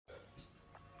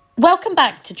Welcome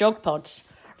back to JogPods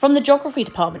from the Geography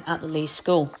Department at the Lees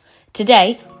School.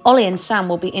 Today, Ollie and Sam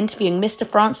will be interviewing Mr.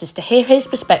 Francis to hear his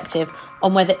perspective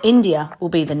on whether India will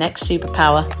be the next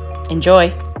superpower.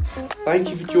 Enjoy. Thank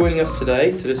you for joining us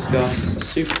today to discuss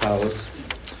superpowers.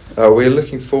 We're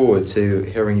looking forward to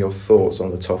hearing your thoughts on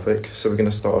the topic. So we're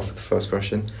going to start off with the first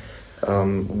question.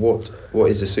 What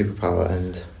is a superpower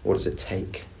and what does it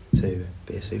take to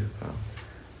be a superpower?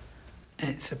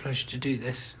 It's a pleasure to do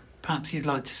this. Perhaps you'd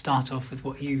like to start off with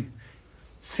what you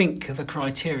think are the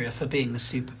criteria for being a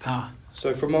superpower.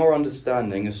 So from our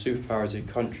understanding, a superpower is a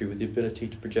country with the ability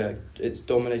to project its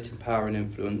dominating power and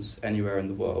influence anywhere in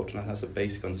the world, and that's a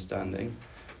basic understanding.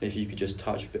 If you could just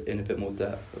touch in a bit more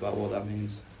depth about what that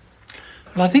means.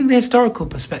 Well, I think the historical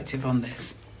perspective on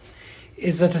this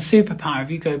is that a superpower,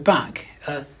 if you go back,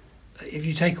 if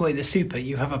you take away the super,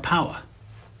 you have a power.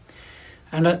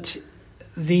 And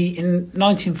in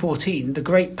 1914, the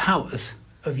great powers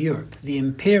of Europe, the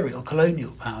imperial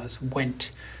colonial powers,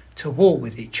 went to war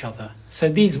with each other. So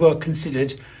these were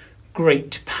considered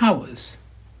great powers.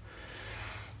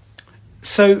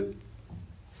 So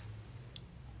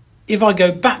if I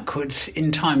go backwards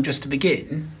in time just to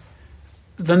begin,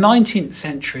 the 19th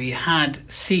century had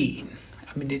seen,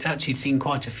 it had actually seen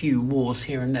quite a few wars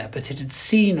here and there, but it had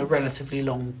seen a relatively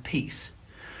long peace.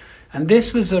 And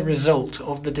this was a result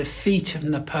of the defeat of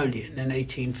Napoleon in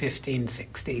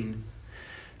 1815-16.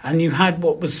 And you had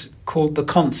what was called the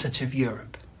Concert of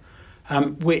Europe,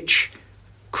 which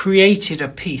created a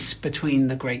peace between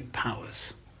the great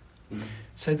powers.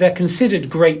 So they're considered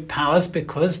great powers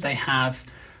because they have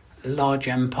large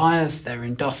empires, they're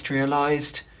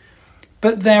industrialised,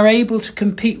 but they're able to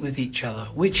compete with each other,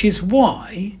 which is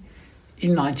why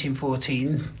in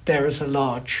 1914 there is a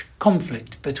large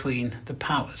conflict between the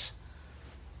powers.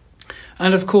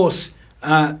 And of course,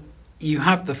 you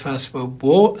have the First World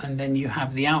War, and then you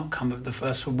have the outcome of the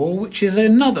First World War, which is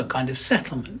another kind of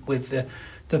settlement with the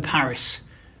Paris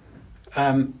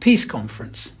Peace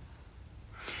Conference.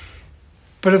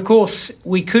 But of course,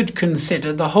 we could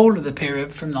consider the whole of the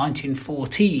period from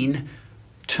 1914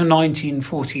 to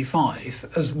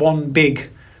 1945 as one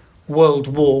big world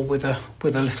war with a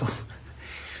little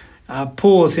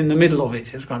pause in the middle of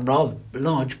it. It's a rather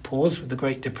large pause with the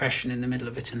Great Depression in the middle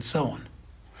of it and so on.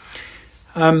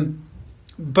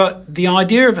 But the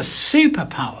idea of a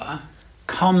superpower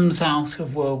comes out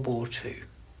of World War II.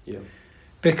 Yeah.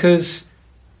 Because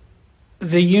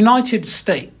the United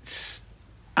States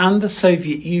and the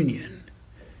Soviet Union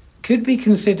could be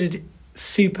considered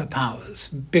superpowers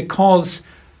because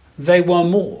they were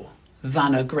more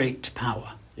than a great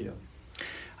power. Yeah.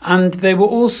 And they were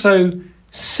also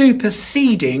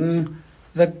superseding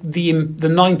the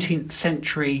 19th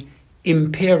century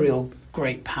imperial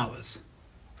great powers.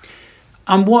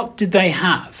 And what did they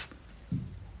have?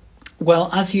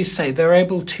 Well, as you say, they're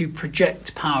able to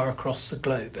project power across the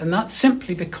globe. And that's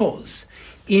simply because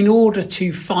in order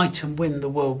to fight and win the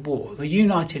World War, the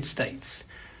United States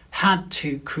had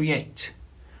to create,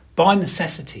 by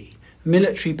necessity,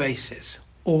 military bases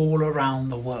all around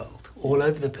the world, all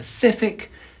over the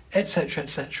Pacific, etc.,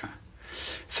 etc.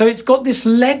 So it's got this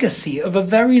legacy of a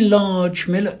very large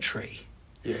military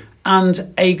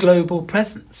and a global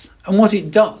presence. And what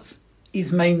it does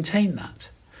is maintain that.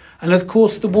 And of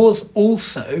course, the war's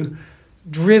also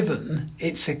driven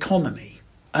its economy.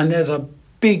 And there's a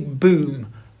big boom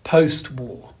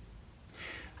post-war.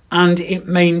 And it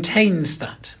maintains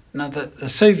that. Now, the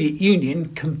Soviet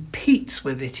Union competes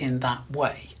with it in that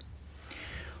way.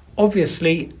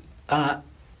 Obviously,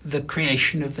 the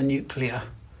creation of the nuclear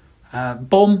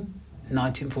bomb in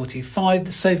 1945,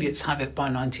 the Soviets have it by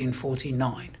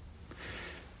 1949.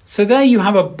 So there you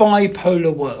have a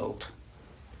bipolar world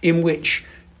in which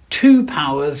two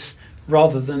powers,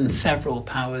 rather than several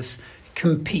powers,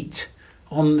 compete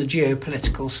on the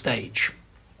geopolitical stage.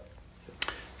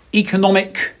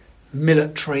 Economic,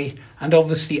 military, and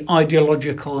obviously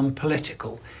ideological and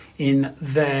political in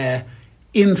their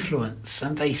influence,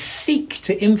 and they seek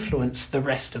to influence the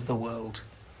rest of the world.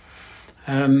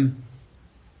 Some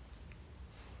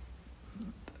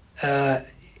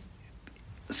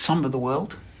of the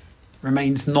world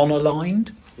remains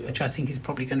non-aligned, which I think is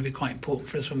probably going to be quite important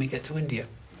for us when we get to India.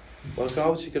 Well, so I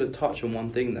was just going to touch on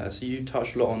one thing there. So you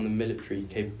touched a lot on the military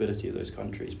capability of those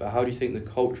countries, but how do you think the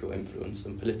cultural influence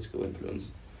and political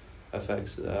influence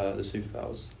affects the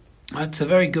superpowers? That's a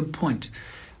very good point.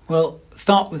 Well,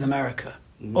 start with America.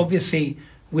 Mm-hmm. Obviously,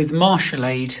 with Marshall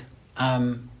Aid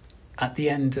at the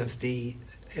end of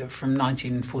from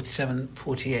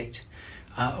 1947-48,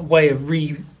 a way of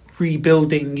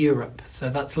rebuilding Europe. So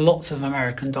that's lots of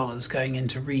American dollars going in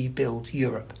to rebuild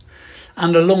Europe.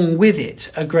 and along with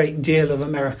it, a great deal of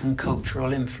American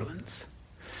cultural influence.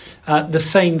 The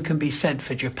same can be said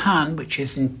for Japan, which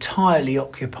is entirely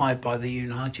occupied by the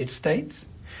United States,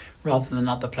 rather than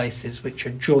other places which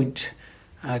are joint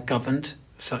governed,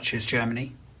 such as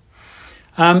Germany.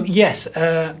 It's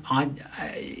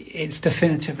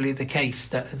definitively the case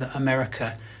that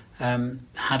America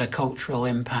had a cultural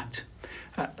impact.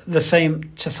 The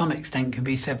same, to some extent, can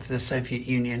be said for the Soviet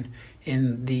Union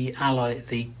in the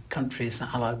countries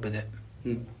that allied with it.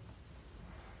 Mm.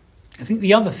 I think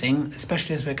the other thing,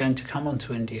 especially as we're going to come on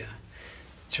to India,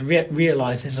 to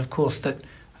realise is, of course, that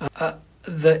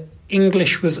the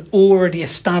English was already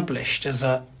established as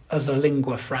a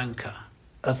lingua franca,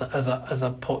 as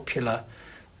a popular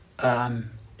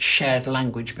shared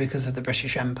language because of the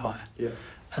British Empire. Yeah.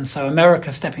 And so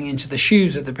America, stepping into the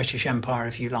shoes of the British Empire,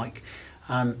 if you like,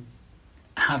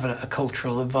 have a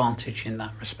cultural advantage in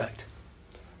that respect.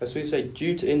 As we say,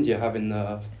 due to India having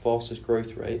the fastest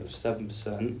growth rate of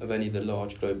 7% of any of the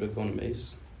large global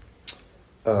economies,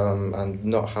 and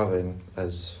not having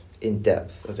as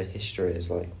in-depth of a history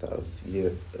as like that of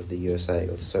the USA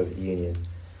or the Soviet Union,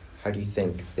 how do you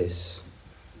think this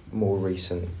more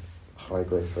recent high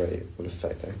growth rate will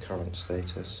affect their current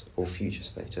status or future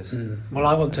status? Well,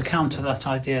 I want to counter that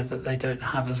idea that they don't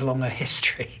have as long a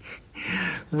history,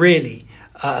 really,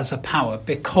 as a power,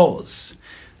 because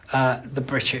the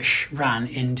British ran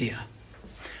India,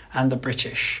 and the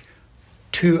British,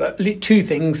 two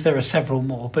things, there are several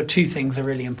more, but two things are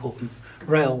really important.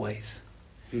 Railways,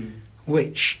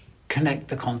 which connect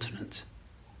the continent,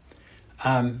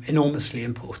 enormously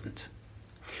important.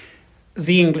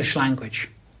 The English language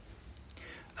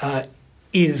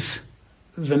is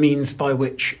the means by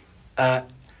which,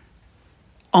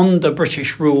 under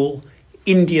British rule,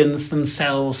 Indians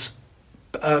themselves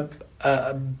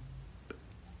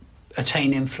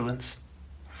attain influence.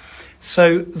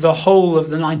 So the whole of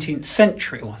the 19th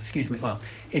century,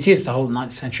 it is the whole of the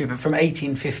 19th century, but from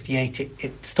 1858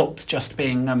 it stops just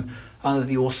being under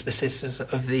the auspices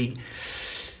of the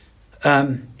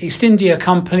East India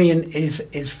Company and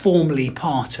is formally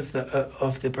part of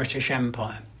the British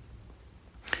Empire.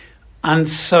 And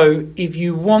so if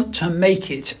you want to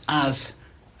make it as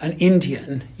an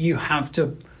Indian, you have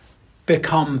to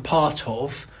become part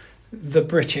of the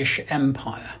British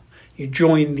Empire. You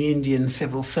join the Indian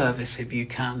civil service if you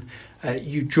can.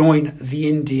 You join the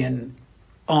Indian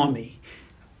army.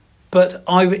 But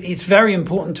it's very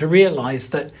important to realise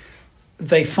that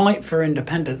they fight for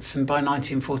independence, and by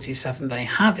 1947 they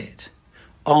have it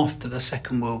after the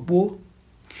Second World War.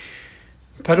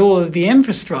 But all of the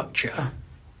infrastructure,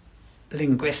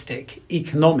 linguistic,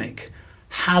 economic,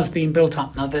 has been built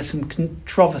up. Now there's some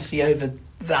controversy over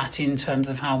that in terms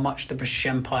of how much the British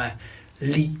Empire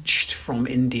leached from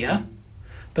India,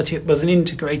 but it was an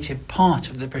integrated part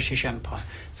of the British Empire.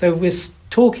 So if we're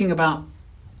talking about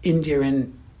India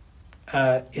in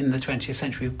the 20th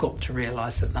century, we've got to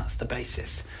realise that that's the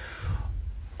basis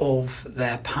of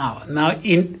their power. Now,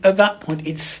 at that point,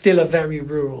 it's still a very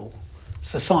rural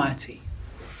society.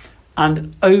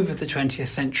 And over the 20th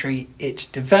century, it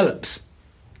develops.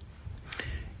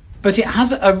 But it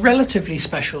has a relatively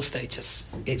special status.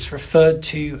 It's referred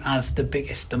to as the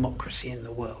biggest democracy in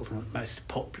the world, or the most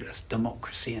populous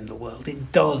democracy in the world.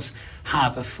 It does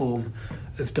have a form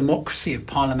of democracy, of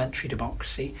parliamentary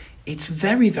democracy. It's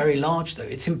very, very large, though.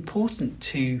 It's important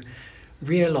to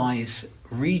realise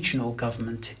regional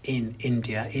government in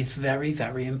India is very,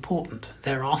 very important.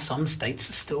 There are some states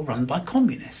that are still run by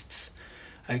communists.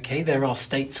 Okay, there are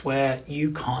states where you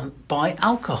can't buy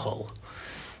alcohol.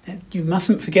 You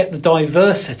mustn't forget the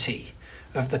diversity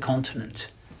of the continent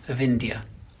of India.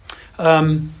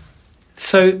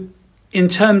 So in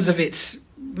terms of its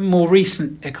more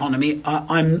recent economy,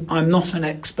 I'm not an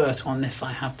expert on this,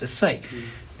 I have to say.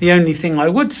 The only thing I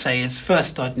would say is,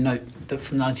 first I'd note that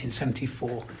from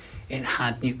 1974 it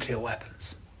had nuclear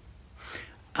weapons.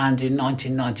 And in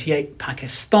 1998,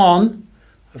 Pakistan,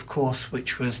 of course,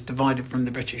 which was divided from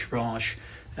the British Raj,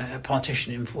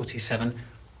 partition in 1947,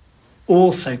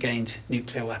 also gained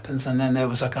nuclear weapons, and then there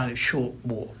was a kind of short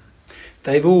war.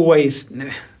 There's always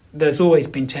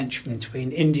been tension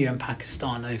between India and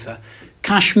Pakistan over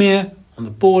Kashmir on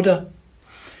the border.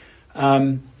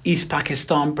 East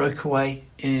Pakistan broke away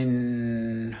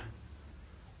in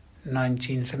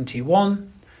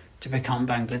 1971 to become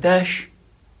Bangladesh.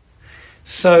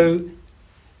 So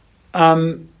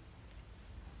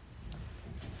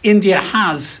India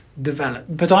has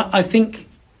developed, but I think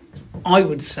I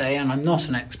would say, and I'm not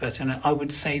an expert in it, I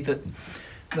would say that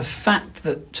the fact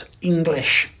that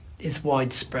English is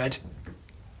widespread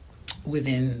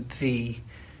within the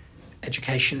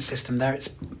education system there. It's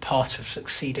part of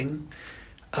succeeding.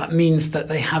 Means that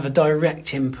they have a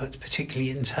direct input, particularly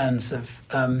in terms of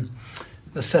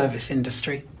the service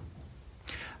industry.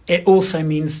 It also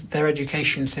means their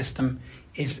education system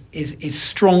is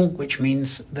strong, which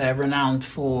means they're renowned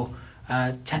for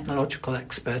technological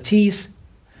expertise.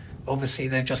 Obviously,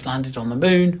 they've just landed on the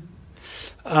moon.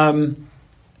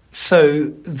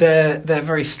 So they're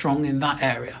very strong in that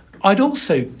area. I'd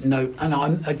also note, and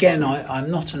I'm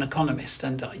not an economist,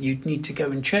 and you'd need to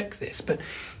go and check this, but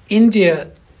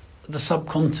India, the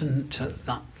subcontinent,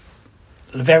 that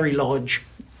very large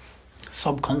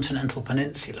subcontinental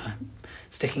peninsula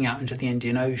sticking out into the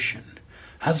Indian Ocean,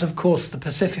 has of course the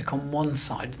Pacific on one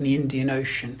side and the Indian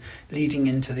Ocean leading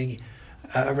into the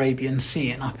Arabian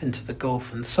Sea and up into the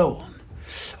Gulf and so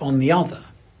on the other.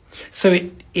 So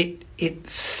it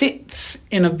sits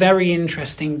in a very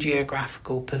interesting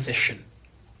geographical position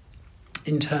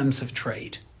in terms of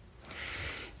trade.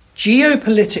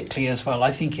 Geopolitically as well,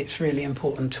 I think it's really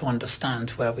important to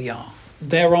understand where we are.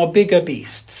 There are bigger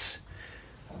beasts.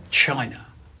 China,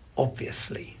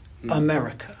 obviously.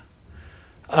 America.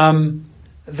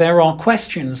 There are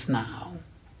questions now,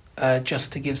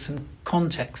 just to give some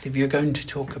context, if you're going to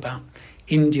talk about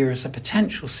India as a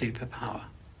potential superpower.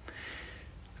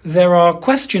 There are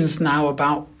questions now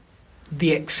about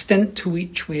the extent to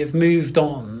which we have moved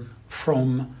on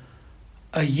from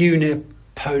a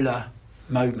unipolar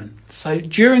moment. So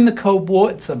during the Cold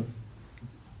War, it's a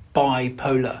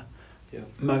bipolar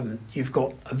moment. You've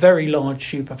got a very large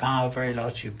superpower, very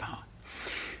large superpower.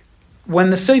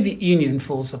 When the Soviet Union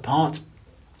falls apart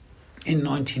in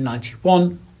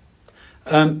 1991,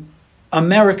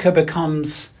 America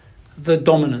becomes the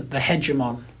dominant, the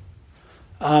hegemon,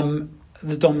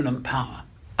 the dominant power.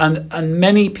 And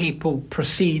many people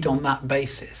proceed on that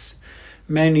basis.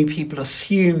 Many people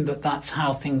assume that that's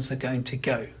how things are going to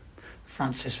go.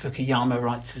 Francis Fukuyama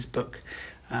writes his book,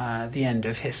 The End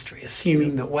of History,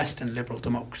 assuming that Western liberal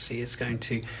democracy is going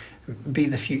to be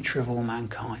the future of all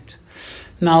mankind.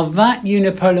 Now, that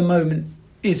unipolar moment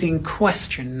is in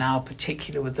question now,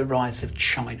 particularly with the rise of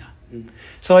China.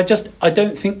 So I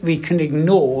don't think we can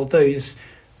ignore those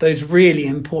really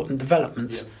important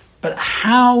developments. But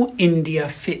how India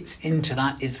fits into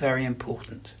that is very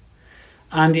important.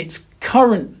 And its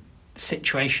current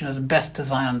situation, as best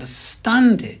as I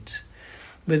understand it,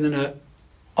 within an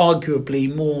arguably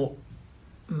more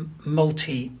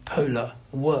multipolar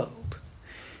world,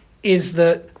 is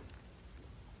that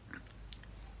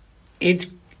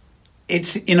it's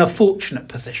in a fortunate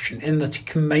position in that it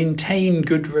can maintain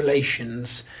good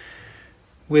relations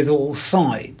with all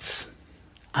sides.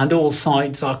 And all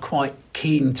sides are quite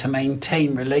keen to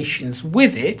maintain relations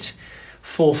with it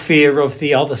for fear of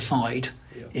the other side,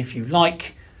 if you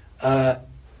like,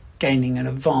 gaining an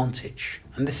advantage.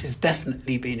 And this has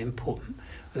definitely been important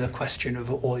with the question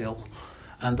of oil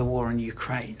and the war in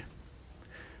Ukraine.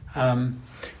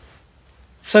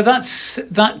 So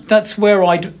that's where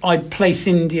I'd place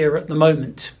India at the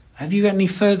moment. Have you got any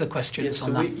further questions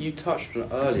on that? You touched on it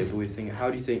earlier, but we're thinking,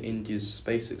 how do you think India's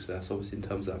space success, obviously in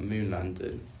terms of that moon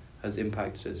landing, has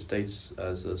impacted its status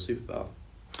as a superpower?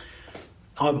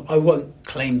 I won't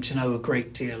claim to know a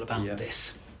great deal about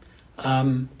this.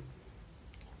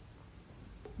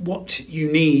 What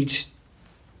you need,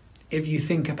 if you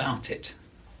think about it,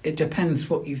 it depends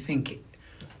what you think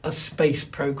a space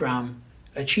program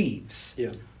achieves.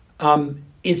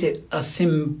 Is it a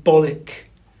symbolic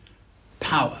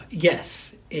power?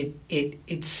 Yes,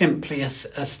 it's simply a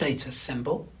status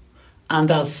symbol,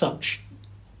 and as such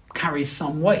carries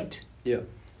some weight.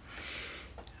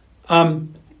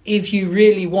 If you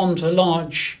really want a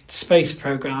large space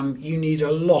program, you need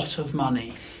a lot of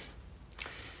money.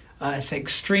 It's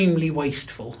extremely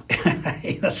wasteful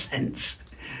in a sense.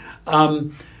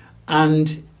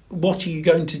 And what are you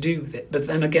going to do with it? But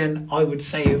then again, I would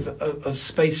say of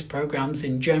space programs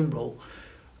in general,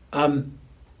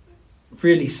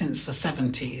 really since the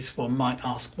 70s, one might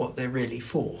ask what they're really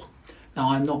for.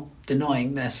 Now, I'm not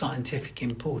denying their scientific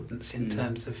importance in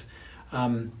terms of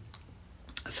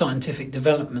scientific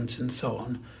development and so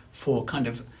on for kind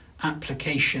of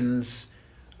applications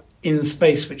in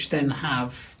space which then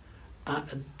have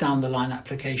down the line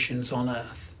applications on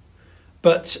Earth.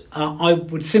 But I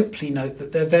would simply note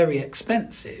that they're very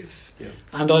expensive.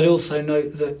 And I'd also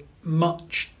note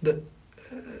that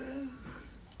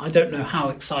I don't know how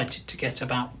excited to get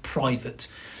about private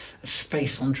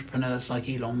space entrepreneurs like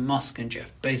Elon Musk and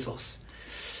Jeff Bezos.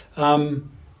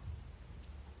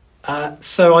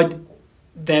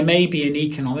 There may be an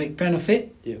economic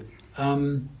benefit,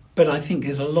 but I think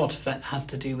there's a lot of that has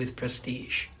to do with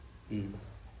prestige.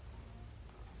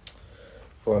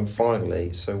 Well, and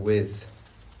finally, so with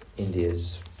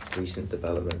India's recent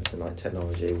developments in like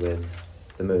technology, with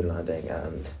the moon landing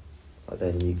and like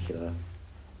their nuclear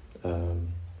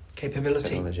Capability.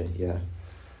 technology, yeah,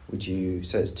 would you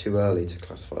say it's too early to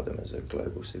classify them as a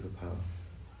global superpower?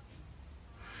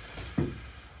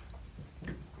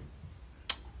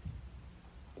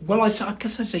 Well, I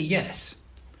guess I'd say yes.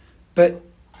 But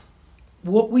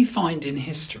what we find in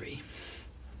history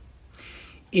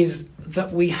is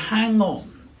that we hang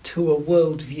on to a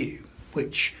worldview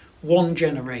which one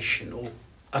generation or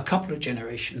a couple of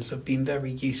generations have been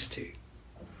very used to.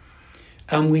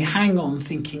 And we hang on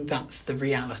thinking that's the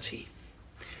reality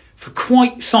for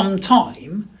quite some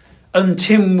time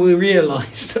until we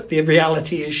realise that the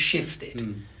reality has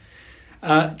shifted.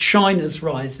 China's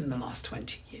rise in the last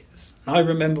 20 years. And I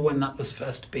remember when that was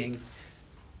first being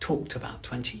talked about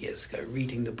 20 years ago,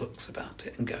 reading the books about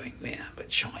it and going, yeah, but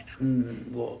China,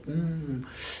 what?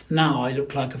 Now I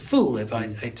look like a fool if I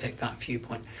take that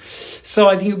viewpoint. So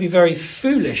I think it would be very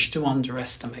foolish to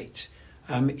underestimate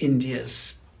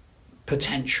India's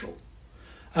potential.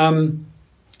 One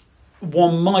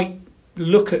might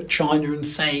look at China and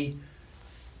say,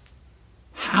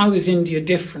 how is India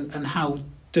different and how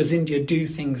does India do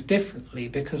things differently?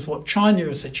 Because what China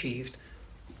has achieved,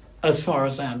 as far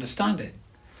as I understand it,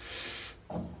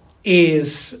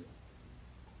 is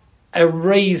a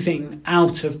raising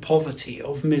out of poverty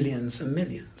of millions and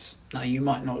millions. Now, you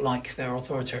might not like their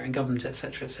authoritarian government,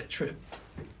 etc., etc.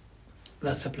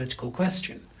 That's a political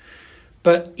question.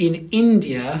 But in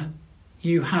India,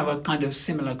 you have a kind of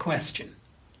similar question.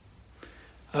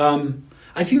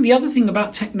 I think the other thing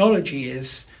about technology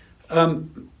is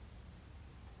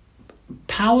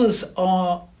powers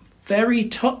are very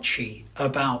touchy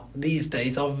about, these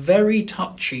days, are very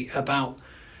touchy about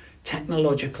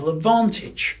technological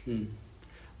advantage.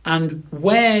 And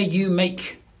where you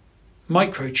make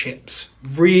microchips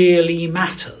really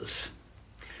matters.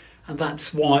 And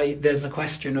that's why there's a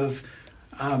question of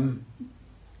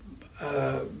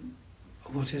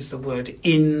what is the word,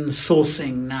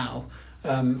 insourcing now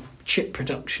chip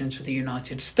production to the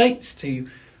United States to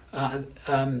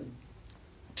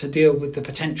deal with the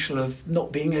potential of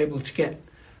not being able to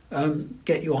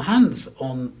get your hands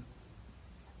on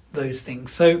those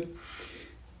things. So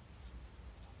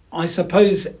I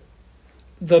suppose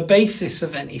the basis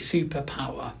of any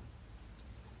superpower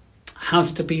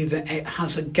has to be that it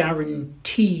has a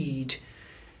guaranteed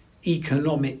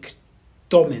economic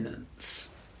dominance.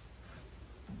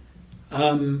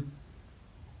 In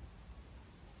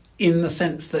the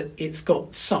sense that it's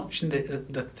got such,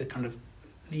 the kind of,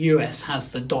 the US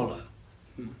has the dollar,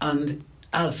 and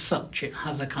as such it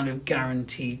has a kind of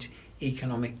guaranteed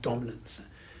economic dominance.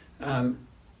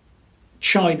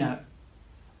 China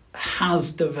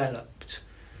has developed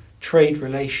trade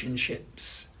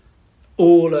relationships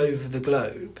all over the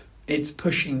globe. It's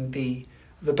pushing the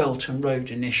Belt and Road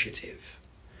Initiative.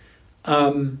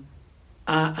 And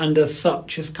as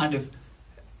such has kind of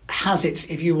has its,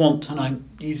 if you want, and I'm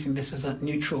using this as a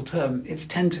neutral term, its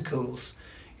tentacles,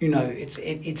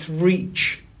 its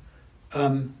reach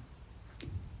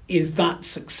is that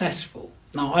successful.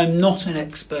 Now, I'm not an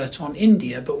expert on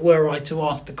India, but were I to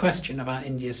ask the question about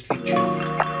India's future,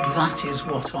 that is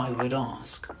what I would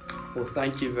ask. Well,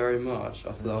 thank you very much.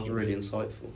 I thought that was really insightful.